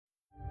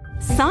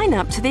Sign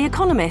up to The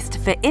Economist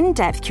for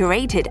in-depth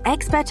curated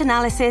expert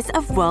analysis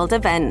of world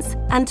events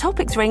and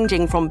topics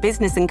ranging from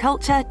business and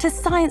culture to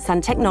science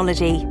and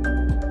technology.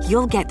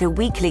 You'll get the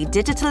weekly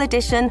digital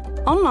edition,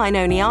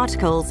 online-only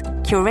articles,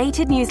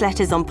 curated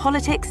newsletters on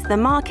politics, the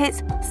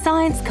markets,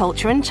 science,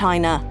 culture and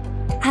China,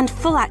 and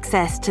full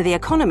access to The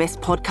Economist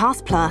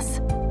Podcast Plus.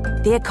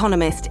 The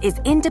Economist is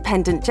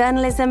independent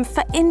journalism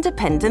for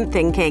independent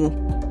thinking.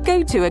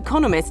 Go to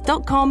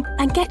economist.com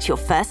and get your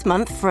first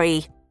month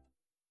free.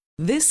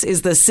 This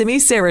is the Simi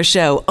Sara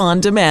Show on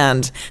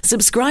demand.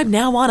 Subscribe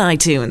now on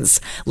iTunes.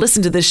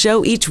 Listen to the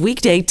show each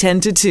weekday 10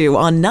 to 2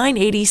 on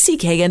 980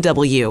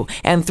 CKNW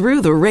and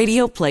through the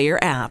Radio Player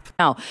app.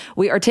 Now,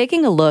 we are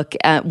taking a look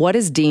at what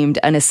is deemed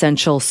an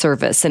essential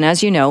service. And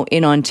as you know,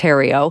 in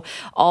Ontario,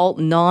 all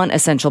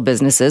non-essential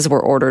businesses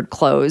were ordered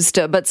closed,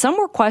 but some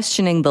were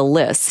questioning the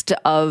list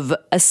of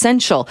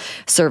essential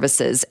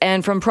services.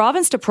 And from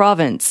province to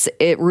province,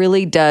 it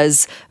really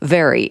does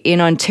vary.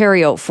 In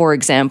Ontario, for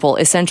example,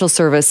 essential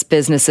service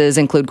businesses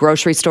include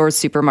grocery stores,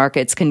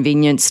 supermarkets,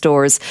 convenience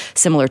stores,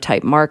 similar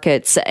type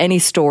markets. Any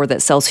store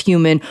that sells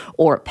human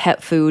or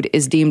pet food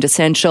is deemed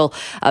essential.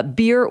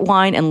 Beer,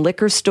 wine, and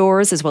liquor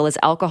stores, as well as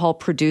alcohol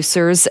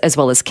producers, as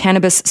well as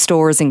cannabis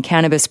stores and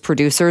cannabis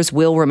producers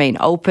will remain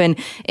open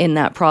in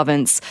that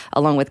province,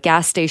 along with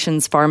gas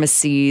stations,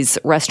 pharmacies,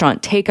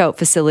 restaurant takeout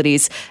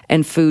facilities,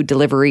 and food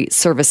delivery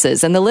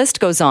services. And the list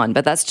goes on,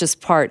 but that's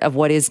just part of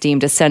what is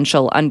deemed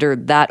essential under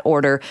that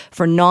order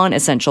for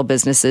non-essential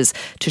businesses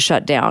to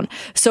shut down.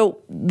 So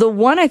the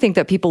one I think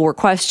that people were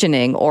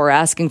questioning or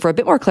asking for a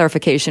bit more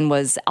clarification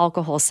was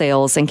alcohol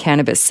sales and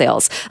cannabis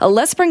sales.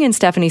 Let's bring in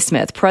Stephanie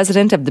Smith,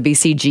 president of the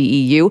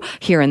BCGEU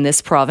here in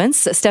this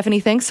province. Stephanie,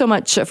 thanks so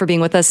much for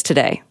being with us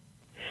today.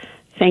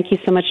 Thank you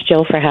so much,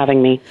 Jill, for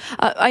having me.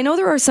 I know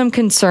there are some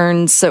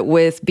concerns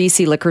with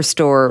BC liquor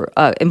store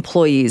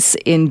employees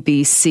in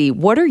BC.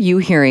 What are you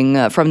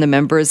hearing from the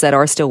members that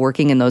are still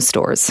working in those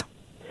stores?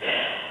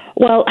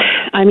 Well,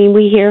 I mean,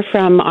 we hear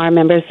from our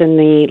members in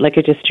the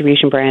liquor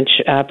distribution branch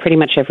pretty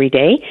much every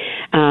day.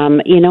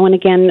 And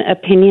again,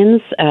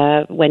 opinions,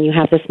 when you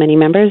have this many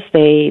members,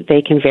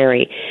 they can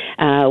vary.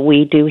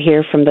 We do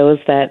hear from those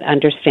that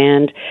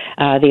understand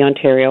the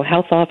Ontario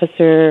Health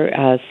Officer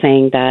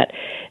saying that,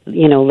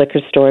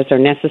 liquor stores are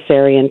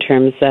necessary in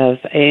terms of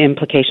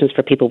implications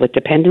for people with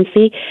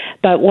dependency.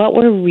 But what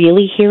we're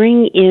really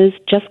hearing is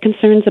just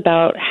concerns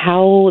about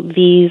how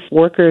these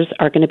workers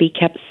are going to be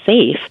kept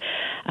safe.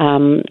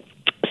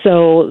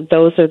 So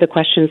those are the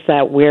questions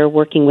that we're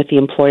working with the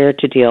employer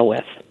to deal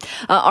with.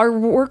 Are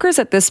workers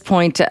at this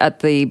point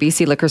at the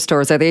BC liquor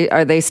stores,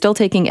 are they still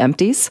taking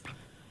empties?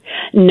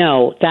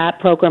 No, that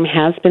program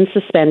has been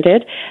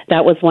suspended.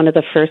 That was one of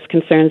the first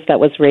concerns that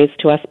was raised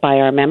to us by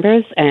our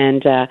members,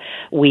 and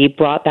we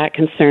brought that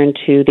concern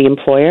to the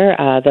employer,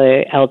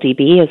 the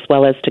LDB, as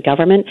well as to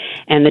government,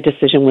 and the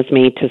decision was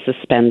made to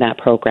suspend that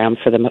program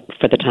for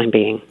the time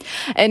being.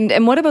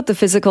 And what about the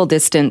physical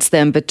distance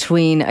then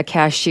between a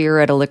cashier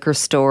at a liquor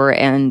store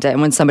and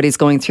when somebody's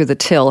going through the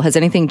till? Has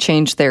anything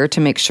changed there to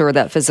make sure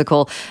that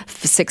physical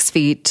 6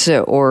 feet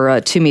or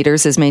 2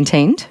 meters is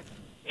maintained?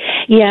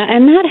 Yeah,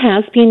 and that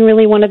has been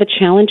really one of the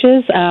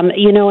challenges,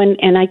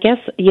 and I guess,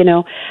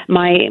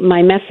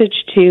 my message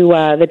to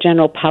the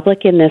general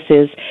public in this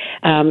is,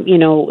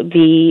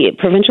 the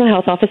provincial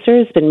health officer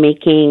has been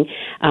making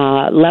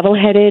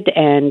level-headed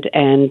and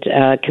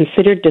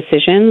considered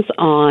decisions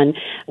on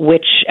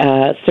which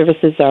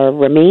services are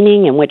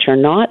remaining and which are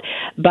not,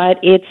 but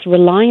it's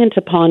reliant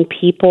upon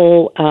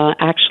people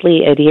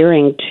actually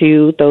adhering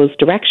to those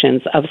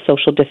directions of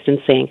social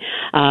distancing,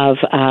 of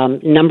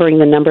numbering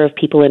the number of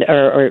people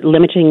or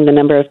limiting the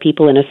number of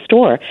people in a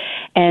store.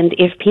 And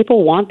if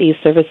people want these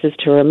services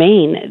to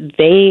remain,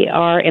 they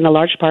are in a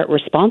large part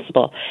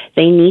responsible.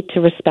 They need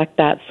to respect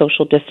that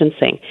social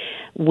distancing.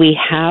 We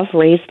have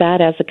raised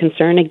that as a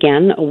concern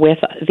again with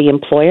the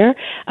employer.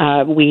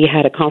 We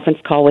had a conference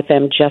call with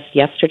them just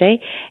yesterday,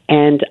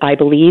 and I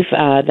believe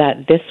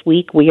that this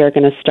week we are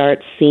going to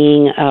start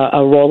seeing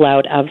a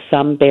rollout of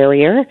some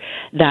barrier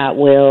that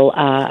will,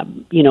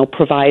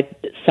 provide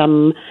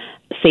some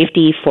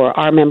safety for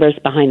our members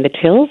behind the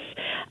tills.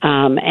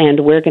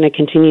 And we're going to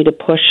continue to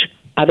push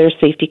other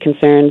safety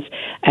concerns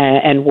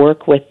and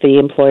work with the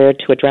employer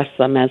to address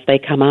them as they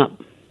come up.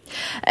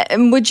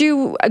 Would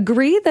you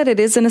agree that it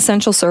is an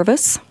essential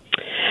service?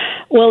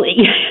 Well,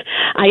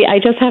 I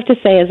just have to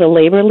say, as a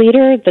labor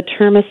leader, the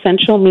term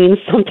essential means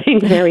something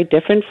very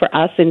different for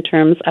us in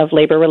terms of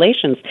labor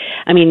relations.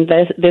 I mean,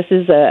 this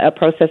is a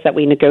process that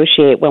we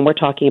negotiate when we're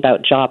talking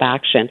about job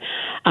action.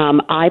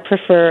 I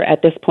prefer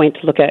at this point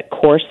to look at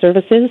core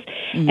services,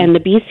 and the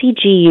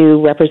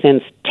BCGEU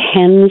represents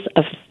tens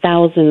of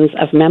thousands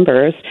of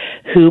members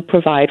who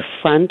provide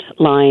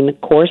frontline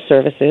core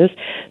services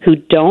who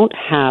don't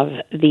have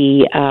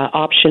the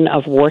option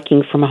of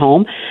working from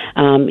home.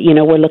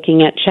 We're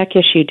looking at check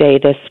issue day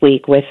this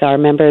week with our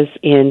members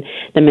in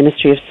the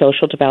Ministry of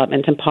Social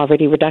Development and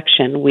Poverty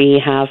Reduction.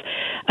 We have,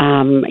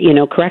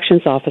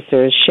 corrections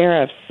officers,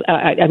 sheriffs.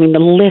 The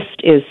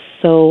list is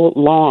so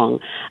long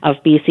of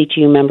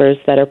BCGEU members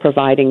that are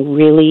providing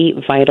really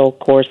vital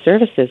core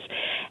services.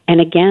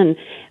 And again,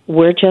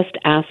 we're just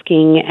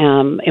asking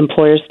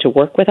employers to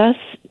work with us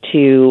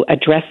to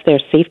address their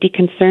safety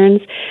concerns.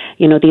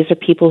 You know, these are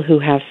people who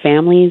have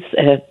families.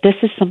 This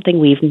is something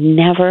we've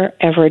never,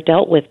 ever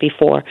dealt with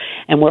before,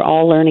 and we're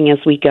all learning as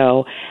we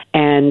go.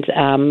 And,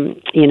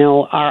 you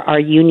know, our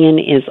union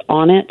is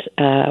on it.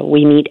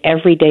 We meet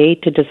every day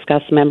to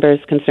discuss members'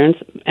 concerns,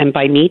 and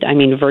by meet, I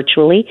mean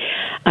virtually,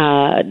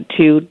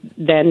 to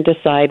then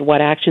decide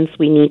what actions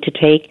we need to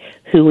take,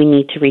 who we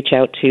need to reach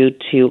out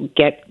to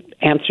get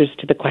answers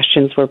to the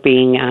questions we're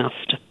being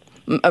asked.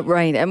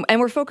 Right. And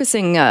we're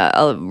focusing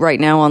right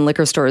now on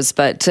liquor stores,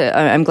 but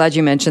I'm glad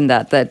you mentioned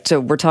that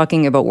we're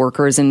talking about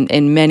workers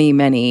in many,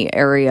 many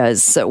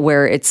areas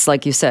where it's,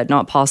 like you said,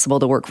 not possible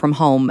to work from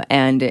home,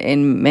 and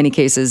in many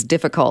cases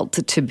difficult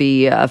to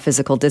be a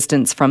physical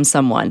distance from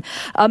someone.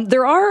 I've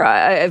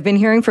been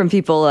hearing from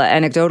people,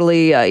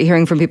 anecdotally,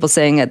 hearing from people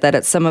saying that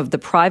at some of the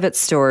private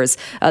stores,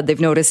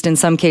 they've noticed in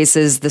some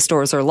cases the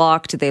stores are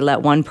locked. They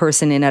let one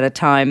person in at a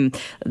time.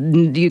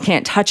 You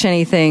can't touch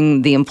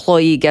anything. The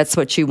employee gets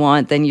what you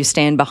want. Then you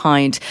stand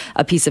behind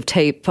a piece of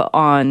tape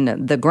on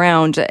the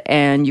ground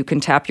and you can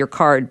tap your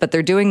card. But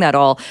they're doing that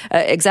all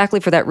exactly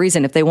for that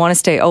reason. If they want to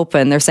stay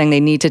open, they're saying they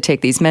need to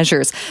take these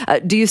measures.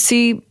 Do you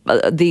see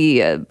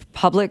the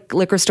public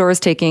liquor stores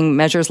taking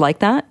measures like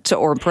that,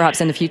 or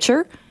perhaps in the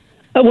future?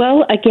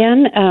 Well,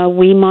 again,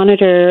 we're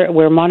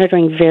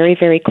monitoring very,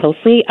 very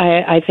closely.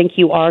 I think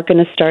you are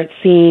going to start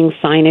seeing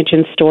signage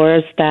in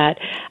stores that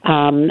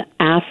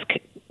ask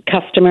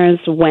customers,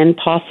 when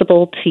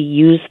possible, to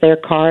use their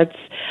cards.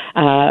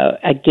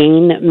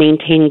 Again,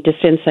 maintaining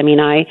distance. I mean,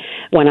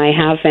 when I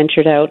have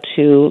ventured out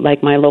to,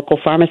 like, my local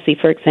pharmacy,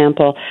 for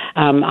example,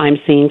 I'm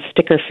seeing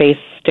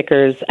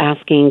stickers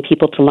asking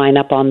people to line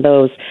up on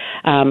those.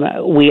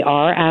 We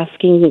are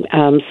asking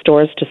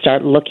stores to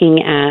start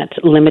looking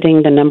at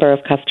limiting the number of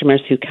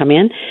customers who come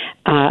in.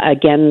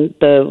 Again,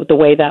 the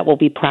way that will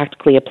be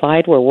practically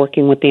applied, we're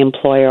working with the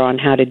employer on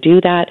how to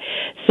do that.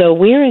 So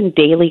we're in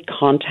daily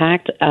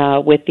contact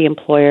with the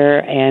employer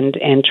and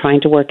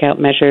trying to work out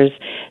measures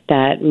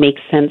that make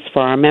sense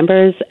for our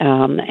members.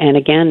 And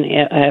again,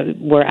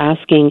 we're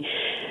asking,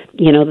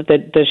 you know,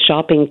 the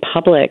shopping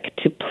public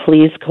to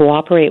please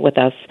cooperate with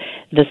us.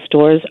 The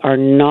stores are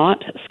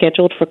not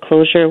scheduled for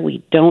closure.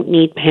 We don't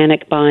need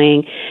panic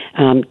buying.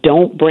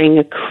 Don't bring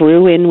a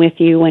crew in with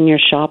you when you're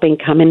shopping.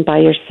 Come in by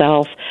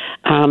yourself.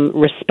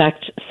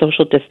 Respect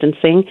social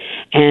distancing,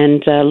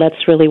 and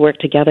let's really work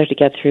together to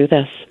get through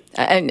this.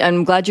 And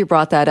I'm glad you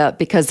brought that up,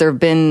 because there have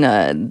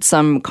been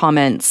some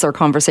comments or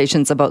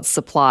conversations about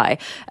supply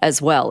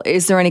as well.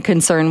 Is there any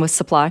concern with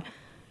supply?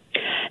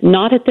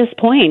 Not at this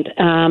point.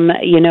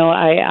 You know,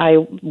 I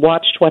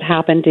watched what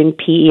happened in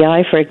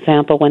PEI, for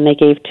example, when they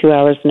gave 2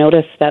 hours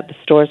notice that the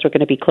stores were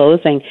going to be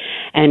closing,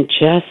 and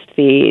just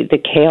the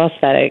chaos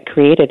that it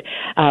created.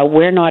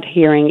 We're not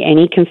hearing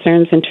any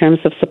concerns in terms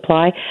of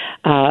supply.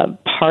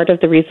 Part of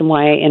the reason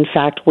why, in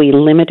fact, we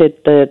limited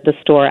the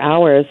store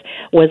hours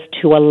was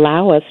to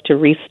allow us to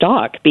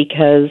restock,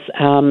 because,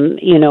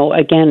 you know,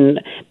 again,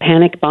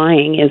 panic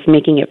buying is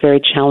making it very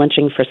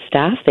challenging for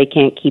staff. They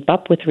can't keep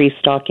up with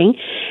restocking.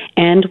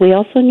 And we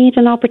also need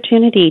an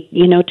opportunity,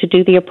 you know, to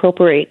do the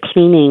appropriate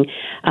cleaning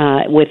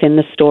within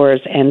the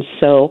stores. And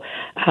so,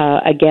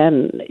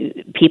 again,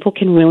 people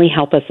can really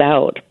help us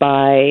out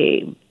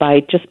by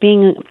just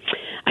being,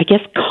 I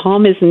guess,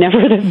 calm is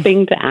never the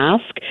thing to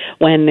ask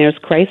when there's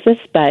crisis,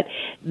 but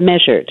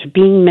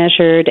being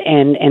measured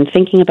and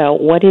thinking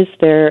about what is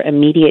their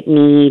immediate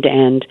need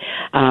and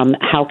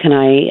how can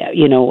I,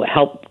 you know,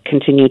 help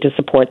continue to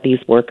support these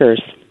workers.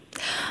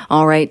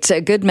 All right.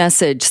 Good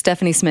message.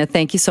 Stephanie Smith,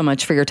 thank you so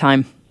much for your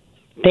time.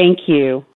 Thank you.